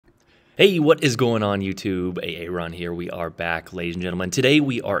Hey, what is going on YouTube? Ron here. We are back, ladies and gentlemen. Today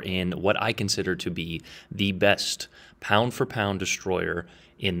we are in what I consider to be the best pound for pound destroyer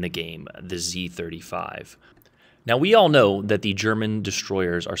in the game, the Z-35. Now we all know that the German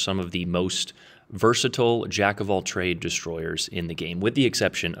destroyers are some of the most versatile jack-of-all-trade destroyers in the game, with the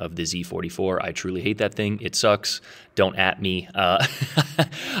exception of the Z-44. I truly hate that thing. It sucks. Don't at me. I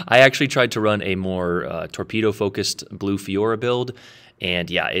actually tried to run a more torpedo-focused Blue Fiora build,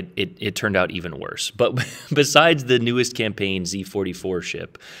 and yeah, it turned out even worse. But besides the newest campaign, Z-44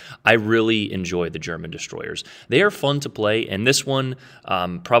 ship, I really enjoy the German destroyers. They are fun to play, and this one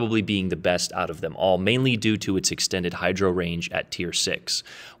probably being the best out of them all, mainly due to its extended hydro range at Tier 6.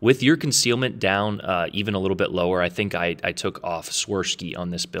 With your concealment down even a little bit lower, I think I took off Swirsky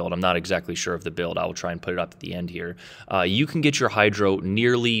on this build. I'm not exactly sure of the build. I will try and put it up at the end here. You can get your hydro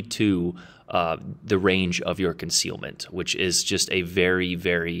nearly to the range of your concealment, which is just a very,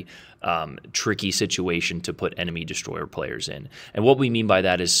 very tricky situation to put enemy destroyer players in. And what we mean by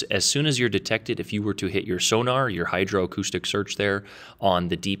that is as soon as you're detected, if you were to hit your sonar, your hydroacoustic search there on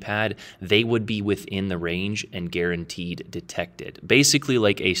the D-pad, they would be within the range and guaranteed detected. Basically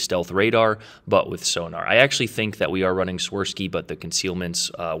like a stealth radar, but with sonar. I actually think that we are running Swirsky, but the concealments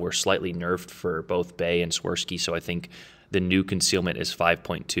were slightly nerfed for both Bay and Swirsky, so I think the new concealment is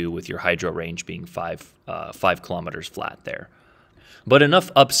 5.2 with your hydro range being 5 kilometers flat there. But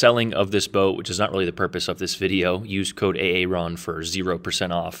enough upselling of this boat, which is not really the purpose of this video. Use code AARON for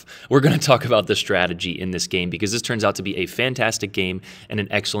 0% off. We're going to talk about the strategy in this game because this turns out to be a fantastic game and an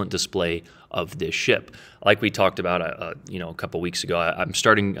excellent display of this ship. Like we talked about a couple weeks ago, I'm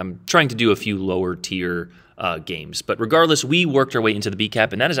trying to do a few lower tier games. But regardless, we worked our way into the B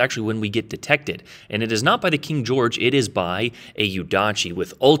cap, and that is actually when we get detected. And it is not by the King George, it is by a Udachi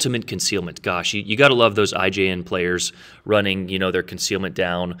with ultimate concealment. Gosh, you got to love those IJN players running, their concealment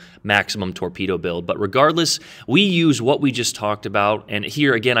down, maximum torpedo build. But regardless, we use what we just talked about. And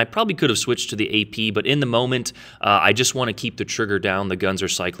here, again, I probably could have switched to the AP, but in the moment, I just want to keep the trigger down. The guns are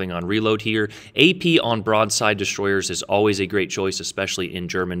cycling on reload here. AP on broadside destroyers is always a great choice, especially in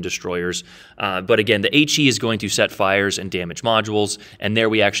German destroyers. But again, the HE is going to set fires and damage modules, and there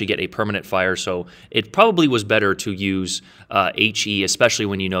we actually get a permanent fire, so it probably was better to use HE, especially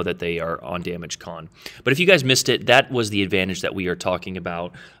when you know that they are on damage con. But if you guys missed it, that was the advantage that we are talking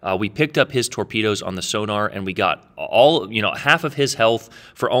about. We picked up his torpedoes on the sonar, and we got half of his health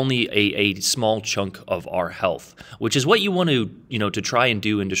for only a small chunk of our health, which is what you want to try and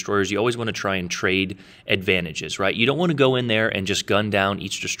do in destroyers. You always want to try and trade advantages, right? You don't want to go in there and just gun down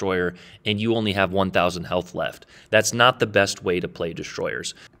each destroyer and you only have 1,000 health left. That's not the best way to play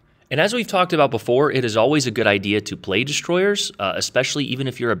destroyers. And as we've talked about before, it is always a good idea to play destroyers, especially even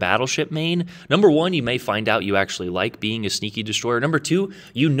if you're a battleship main. Number one, you may find out you actually like being a sneaky destroyer. Number two,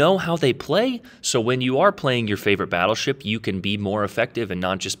 you know how they play, so when you are playing your favorite battleship, you can be more effective and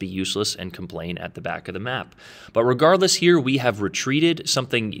not just be useless and complain at the back of the map. But regardless here, we have retreated.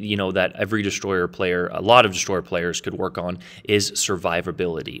 Something, that every destroyer player, a lot of destroyer players could work on is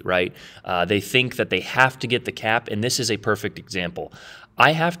survivability, right? They think that they have to get the cap, and this is a perfect example.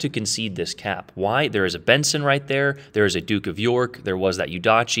 I have to concede this cap. Why? There is a Benson right there. There is a Duke of York. There was that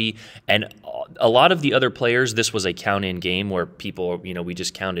Udachi. And a lot of the other players, this was a count-in game where people, we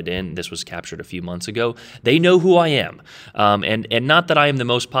just counted in. This was captured a few months ago. They know who I am. And not that I am the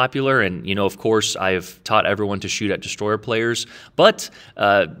most popular. And, of course, I have taught everyone to shoot at destroyer players. But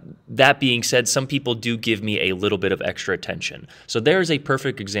that being said, some people do give me a little bit of extra attention. So there's a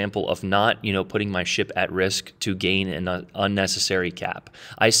perfect example of not, putting my ship at risk to gain an unnecessary cap.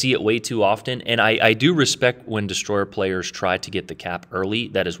 I see it way too often, and I do respect when destroyer players try to get the cap early.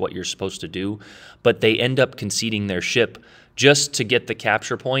 That is what you're supposed to do, but they end up conceding their ship just to get the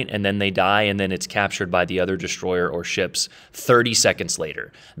capture point, and then they die, and then it's captured by the other destroyer or ships 30 seconds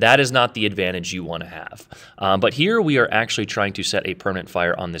later. That is not the advantage you want to have. But here we are actually trying to set a permanent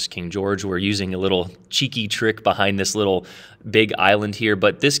fire on this King George. We're using a little cheeky trick behind this little big island here,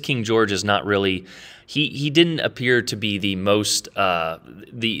 but this King George is not really... He didn't appear to be the most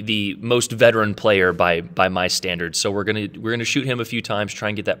most veteran player by my standards. So we're gonna shoot him a few times, try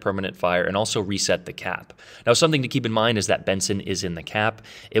and get that permanent fire, and also reset the cap. Now, something to keep in mind is that Benson is in the cap.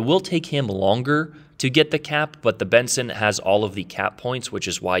 It will take him longer to get the cap, but the Benson has all of the cap points, which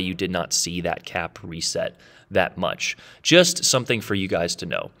is why you did not see that cap reset that much. Just something for you guys to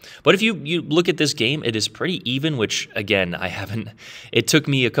know. But if you look at this game, it is pretty even, which again, it took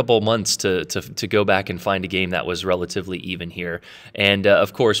me a couple of months to go back and find a game that was relatively even here. And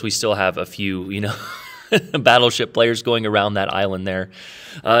of course, we still have a few, battleship players going around that island there.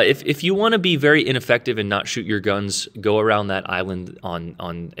 If you want to be very ineffective and not shoot your guns, go around that island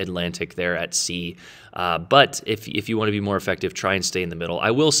on Atlantic there at sea. But if you want to be more effective, try and stay in the middle.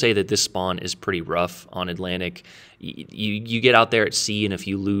 I will say that this spawn is pretty rough on Atlantic. You get out there at sea, and if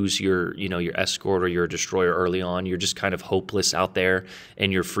you lose your escort or your destroyer early on, you're just kind of hopeless out there,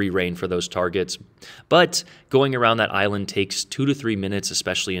 and you're free reign for those targets. But going around that island takes 2 to 3 minutes,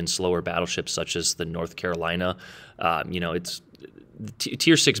 especially in slower battleships such as the North Carolina. It's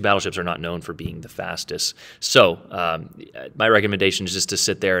Tier 6 battleships are not known for being the fastest. So my recommendation is just to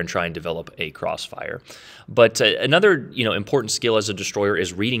sit there and try and develop a crossfire. But another important skill as a destroyer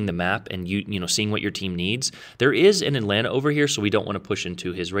is reading the map and seeing what your team needs. There is an Atlanta over here, so we don't want to push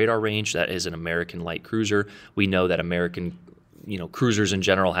into his radar range. That is an American light cruiser. We know that American cruisers in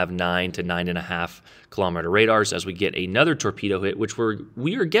general have 9 to 9.5 kilometer radars. As we get another torpedo hit, which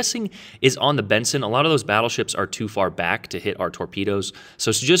we are guessing is on the Benson. A lot of those battleships are too far back to hit our torpedoes, so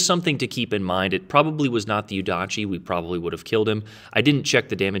it's just something to keep in mind. It probably was not the Udachi. We probably would have killed him. I didn't check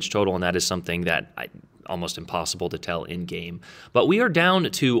the damage total, and that is something that almost impossible to tell in game. But we are down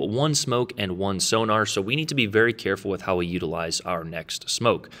to 1 smoke and 1 sonar, so we need to be very careful with how we utilize our next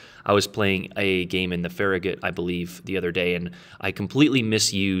smoke. I was playing a game in the Farragut, I believe, the other day, and I completely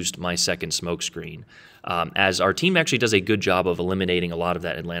misused my second smoke screen. As our team actually does a good job of eliminating a lot of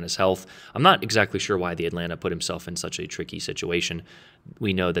that Atlanta's health. I'm not exactly sure why the Atlanta put himself in such a tricky situation.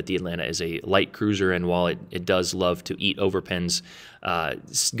 We know that the Atlanta is a light cruiser, and while it does love to eat overpens,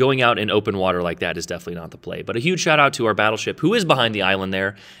 going out in open water like that is definitely not the play. But a huge shout out to our battleship, who is behind the island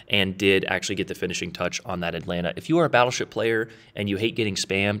there, and did actually get the finishing touch on that Atlanta. If you are a battleship player and you hate getting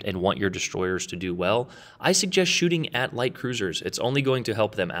spammed and want your destroyers to do well, I suggest shooting at light cruisers. It's only going to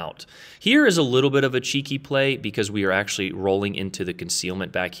help them out. Here is a little bit of a cheeky play because we are actually rolling into the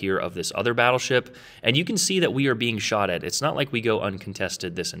concealment back here of this other battleship, and you can see that we are being shot at. It's not like we go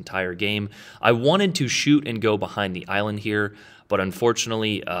uncontested this entire game. I wanted to shoot and go behind the island here, but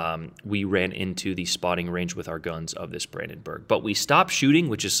unfortunately, we ran into the spotting range with our guns of this Brandenburg. But we stopped shooting,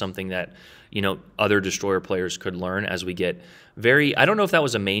 which is something that other destroyer players could learn as we get I don't know if that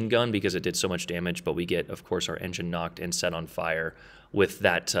was a main gun because it did so much damage, but we get, of course, our engine knocked and set on fire with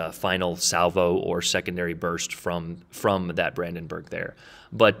that final salvo or secondary burst from that Brandenburg there.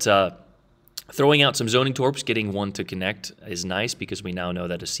 But throwing out some zoning torps, getting one to connect is nice because we now know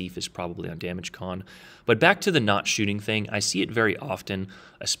that a Seif is probably on damage con. But back to the not shooting thing, I see it very often,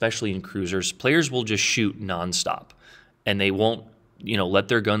 especially in cruisers. Players will just shoot nonstop, and they won't let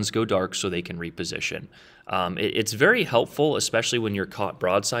their guns go dark so they can reposition. It's very helpful, especially when you're caught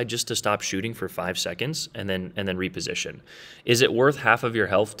broadside, just to stop shooting for 5 seconds and then reposition. Is it worth half of your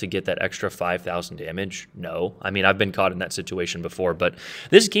health to get that extra 5,000 damage? No. I mean, I've been caught in that situation before, but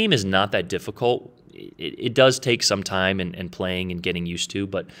this game is not that difficult. It does take some time and playing and getting used to,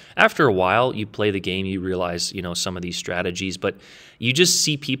 but after a while, you play the game, you realize, some of these strategies, but you just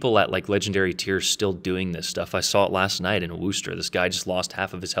see people at like legendary tiers still doing this stuff. I saw it last night in Worcester. This guy just lost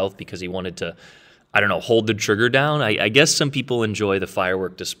half of his health because he wanted to, hold the trigger down. I guess some people enjoy the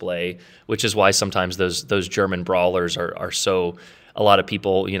firework display, which is why sometimes those German brawlers are so. A lot of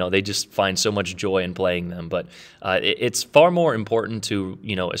people, they just find so much joy in playing them. But it's far more important to,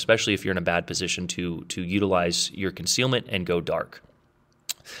 especially if you're in a bad position, to utilize your concealment and go dark.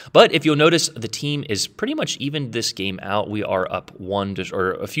 But if you'll notice, the team is pretty much even this game out. We are up one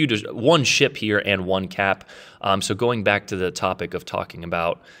ship here and 1 cap. So going back to the topic of talking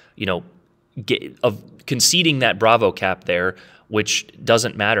about, conceding that Bravo cap there, which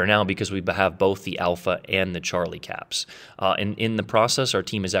doesn't matter now because we have both the Alpha and the Charlie caps. And in the process, our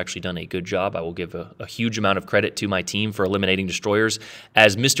team has actually done a good job. I will give a huge amount of credit to my team for eliminating destroyers,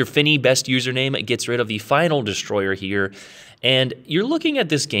 as Mr. Finney, best username, gets rid of the final destroyer here. And you're looking at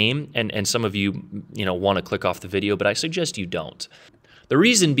this game, and some of you, want to click off the video, but I suggest you don't. The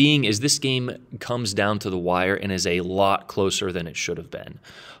reason being is this game comes down to the wire and is a lot closer than it should have been.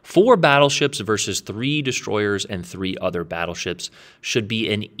 4 battleships versus 3 destroyers and 3 other battleships should be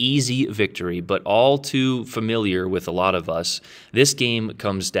an easy victory, but all too familiar with a lot of us, this game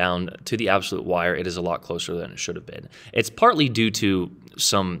comes down to the absolute wire. It is a lot closer than it should have been. It's partly due to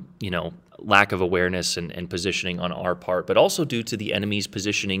some, lack of awareness and positioning on our part, but also due to the enemy's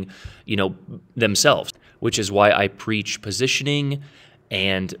positioning, themselves, which is why I preach positioning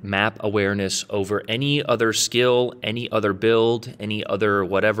and map awareness over any other skill, any other build, any other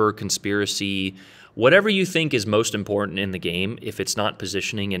whatever conspiracy, whatever you think is most important in the game. If it's not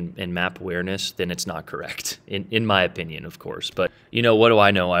positioning and map awareness, then it's not correct, in my opinion, of course. But, what do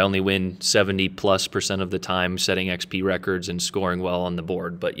I know? I only win 70+% of the time setting XP records and scoring well on the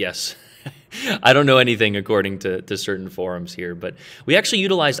board. But yes, I don't know anything according to certain forums here, but we actually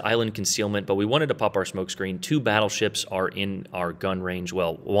utilized island concealment, but we wanted to pop our smoke screen. 2 battleships are in our gun range.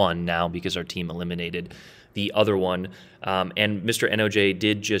 Well, 1 now because our team eliminated the other one. And Mr. NOJ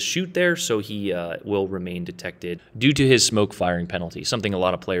did just shoot there, so he will remain detected due to his smoke firing penalty. Something a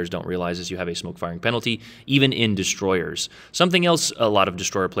lot of players don't realize is you have a smoke firing penalty, even in destroyers. Something else a lot of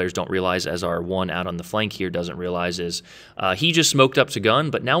destroyer players don't realize, as our one out on the flank here doesn't realize, is he just smoked up to gun,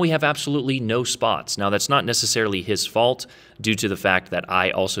 but now we have absolutely no spots. Now, that's not necessarily his fault due to the fact that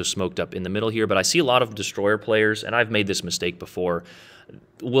I also smoked up in the middle here, but I see a lot of destroyer players, and I've made this mistake before,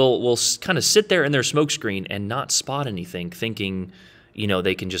 will kind of sit there in their smoke screen and not spot anything, thinking, you know,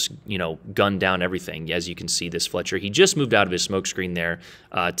 they can just, you know, gun down everything. As you can see, this Fletcher, he just moved out of his smoke screen there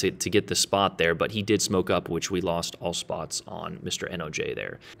to get the spot there, but he did smoke up, which we lost all spots on Mr. NOJ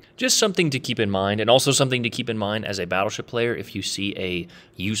there. Just something to keep in mind, and also something to keep in mind as a battleship player. If you see a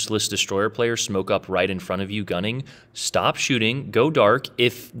useless destroyer player smoke up right in front of you gunning, stop shooting, go dark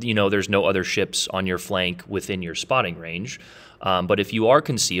if, you know, there's no other ships on your flank within your spotting range. But if you are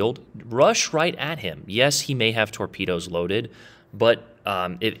concealed, rush right at him. Yes, he may have torpedoes loaded, but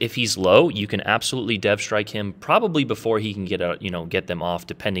if he's low, you can absolutely dev strike him probably before he can get them off,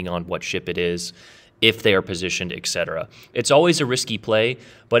 depending on what ship it is, if they are positioned, etc. It's always a risky play,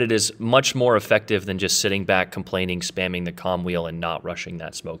 but it is much more effective than just sitting back, complaining, spamming the comm wheel, and not rushing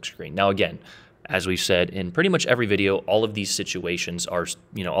that smoke screen. Now, again, as we've said in pretty much every video, all of these situations are,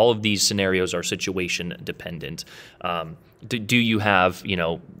 you know, all of these scenarios are situation dependent. Do you have, you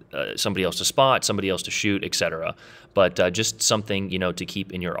know, somebody else to spot, somebody else to shoot, etc. But just something, you know, to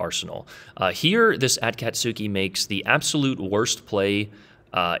keep in your arsenal. Here, this Atkatsuki makes the absolute worst play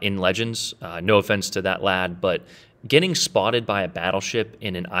in Legends. No offense to that lad, but getting spotted by a battleship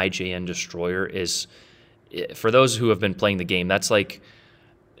in an IJN destroyer is, for those who have been playing the game, that's like,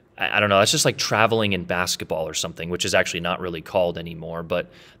 I don't know, that's just like traveling in basketball or something, which is actually not really called anymore, but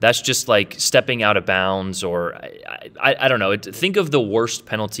that's just like stepping out of bounds, or I don't know. Think of the worst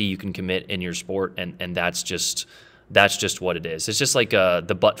penalty you can commit in your sport, and that's just what it is. It's just like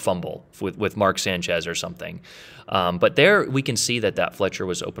the butt fumble with Mark Sanchez or something. But there we can see that Fletcher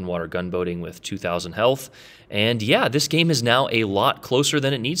was open water gunboating with 2,000 health. And yeah, this game is now a lot closer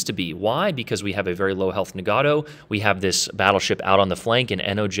than it needs to be. Why? Because we have a very low health Nagato. We have this battleship out on the flank, and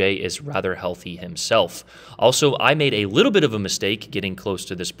NOJ is rather healthy himself. Also, I made a little bit of a mistake getting close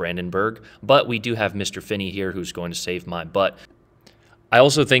to this Brandenburg, but we do have Mr. Finney here who's going to save my butt. I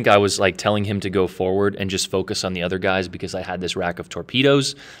also think I was like telling him to go forward and just focus on the other guys because I had this rack of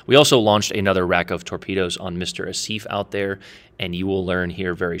torpedoes. We also launched another rack of torpedoes on Mr. Asif out there, and you will learn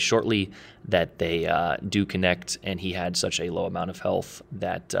here very shortly that they do connect, and he had such a low amount of health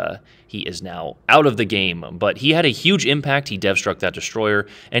that he is now out of the game. But he had a huge impact. He dev struck that destroyer.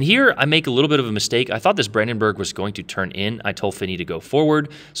 And here I make a little bit of a mistake. I thought this Brandenburg was going to turn in. I told Finney to go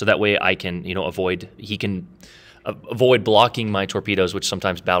forward so that way I can, you know, he can avoid blocking my torpedoes, which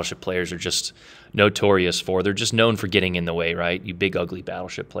sometimes battleship players are just notorious for. They're just known for getting in the way, right? You big, ugly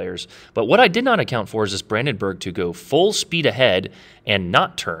battleship players. But what I did not account for is this Brandenburg to go full speed ahead and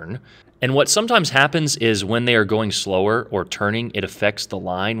not turn. And what sometimes happens is when they are going slower or turning, it affects the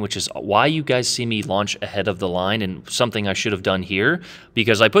line, which is why you guys see me launch ahead of the line, and something I should have done here,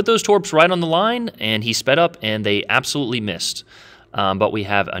 because I put those torps right on the line, and he sped up, and they absolutely missed. But we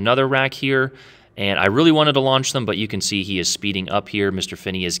have another rack here, and I really wanted to launch them, but you can see he is speeding up here. Mr.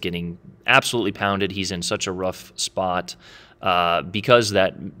 Finney is getting absolutely pounded. He's in such a rough spot because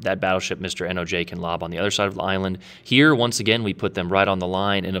that battleship, Mr. NOJ, can lob on the other side of the island. Here, once again, we put them right on the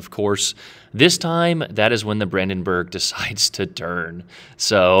line, and of course, this time, that is when the Brandenburg decides to turn.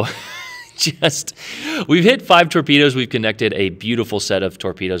 So we've hit 5 torpedoes. We've connected a beautiful set of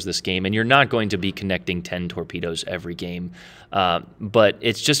torpedoes this game, and you're not going to be connecting 10 torpedoes every game. But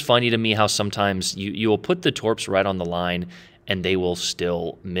it's just funny to me how sometimes you will put the torps right on the line and they will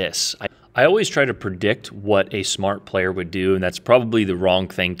still miss. I always try to predict what a smart player would do, and that's probably the wrong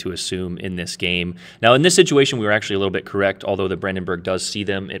thing to assume in this game. Now, in this situation, we were actually a little bit correct, although the Brandenburg does see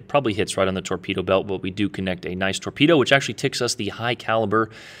them. It probably hits right on the torpedo belt, but we do connect a nice torpedo, which actually ticks us the high caliber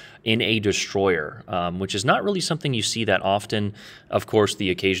in a destroyer, which is not really something you see that often. Of course,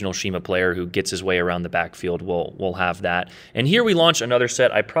 the occasional Shima player who gets his way around the backfield will have that. And here we launch another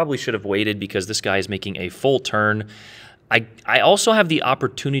set. I probably should have waited because this guy is making a full turn. I also have the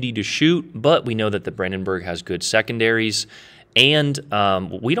opportunity to shoot, but we know that the Brandenburg has good secondaries, and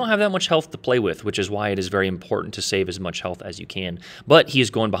we don't have that much health to play with, which is why it is very important to save as much health as you can. But he is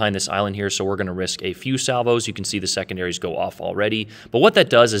going behind this island here, so we're going to risk a few salvos. You can see the secondaries go off already. But what that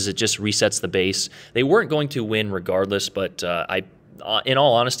does is it just resets the base. They weren't going to win regardless, but in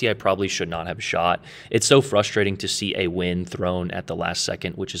all honesty, I probably should not have shot. It's so frustrating to see a win thrown at the last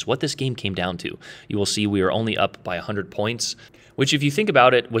second, which is what this game came down to. You will see we are only up by 100 points, which, if you think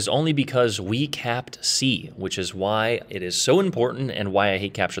about it, was only because we capped C, which is why it is so important and why I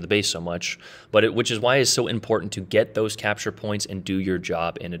hate capture the base so much, which is why it's so important to get those capture points and do your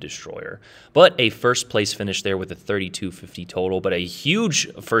job in a destroyer. But a first place finish there with a 3250 total, but a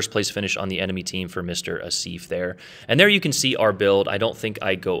huge first place finish on the enemy team for Mr. Asif there. And there you can see our build. I don't think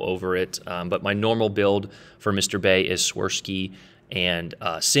I go over it, but my normal build for Mr. Bay is Swirsky and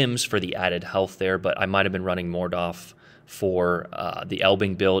Sims for the added health there, but I might have been running Mordoff for the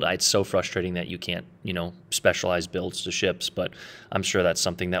Elbing build. It's so frustrating that you can't, specialize builds to ships, but I'm sure that's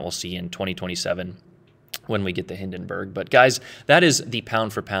something that we'll see in 2027 when we get the Hindenburg. But guys, that is the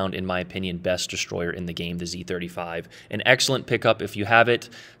pound for pound, in my opinion, best destroyer in the game, the Z-35. An excellent pickup if you have it,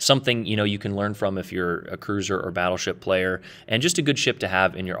 something you can learn from if you're a cruiser or battleship player, and just a good ship to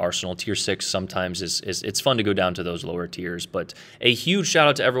have in your arsenal. Tier 6 sometimes it's fun to go down to those lower tiers, but a huge shout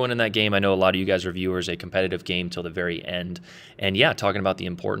out to everyone in that game. I know a lot of you guys are viewers, a competitive game till the very end, and yeah, talking about the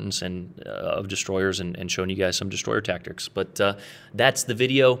importance of destroyers and showing you guys some destroyer tactics. But that's the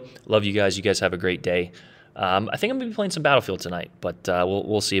video. Love you guys. You guys have a great day. I think I'm going to be playing some Battlefield tonight, but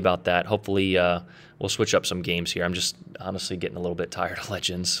we'll see about that. Hopefully, we'll switch up some games here. I'm just honestly getting a little bit tired of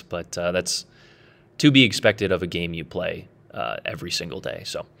Legends, but that's to be expected of a game you play every single day.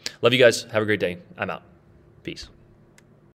 So, love you guys. Have a great day. I'm out. Peace.